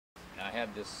I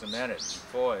had this cemented.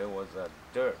 Before it was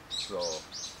dirt, so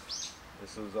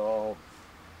this was all.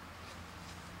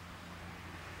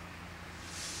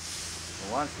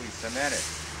 Once we cemented,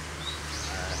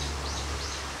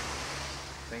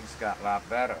 things got a lot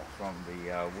better from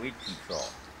the weed control.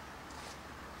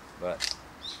 But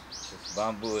this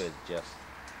bamboo is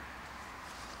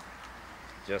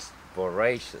just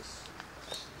voracious.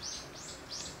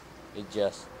 It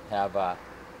just have a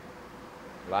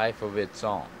life of its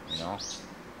own, you know.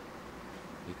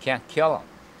 You can't kill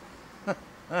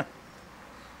them.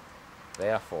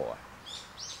 Therefore,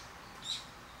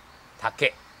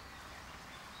 take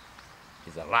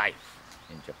is a life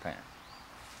in Japan.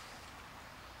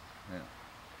 Yeah.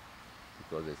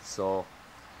 Because it's so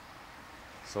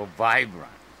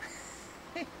vibrant.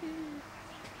 This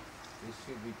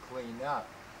should be cleaned up.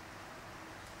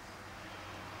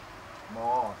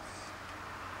 Moss,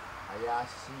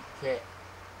 Hayashike,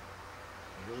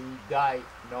 Rudai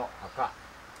no Haka,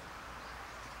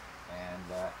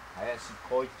 and Hayashi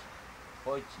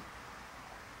Koichi.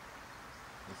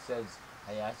 It says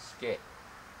Hayashike.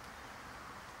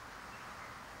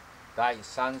 Dai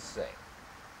Sansei.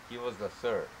 He was the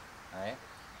third, right?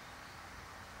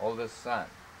 Oldest son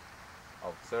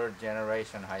of third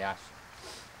generation Hayashi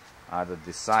are the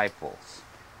disciples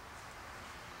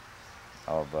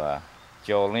of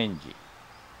Jorinji.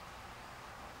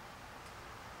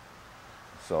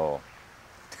 So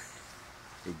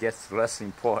it gets less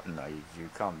important as you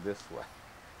come this way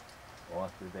or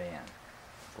to the end.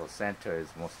 Placenta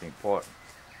is most important.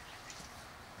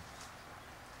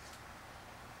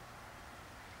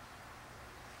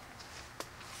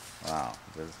 Wow,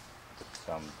 there's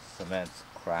some cement's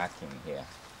cracking here.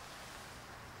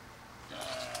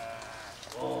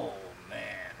 Oh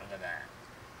man, look at that.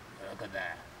 Look at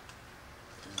that.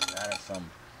 That is some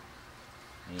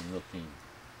neat looking.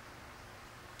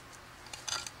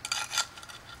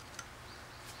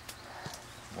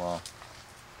 Well,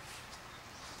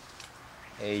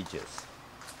 ages,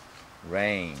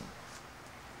 rain,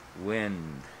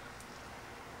 wind,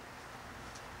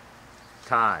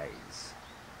 tides.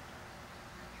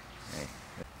 Hey.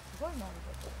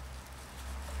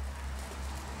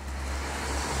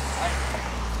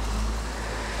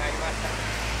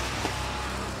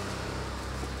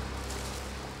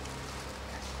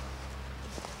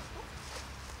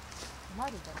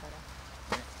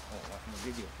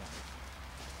 Video camera.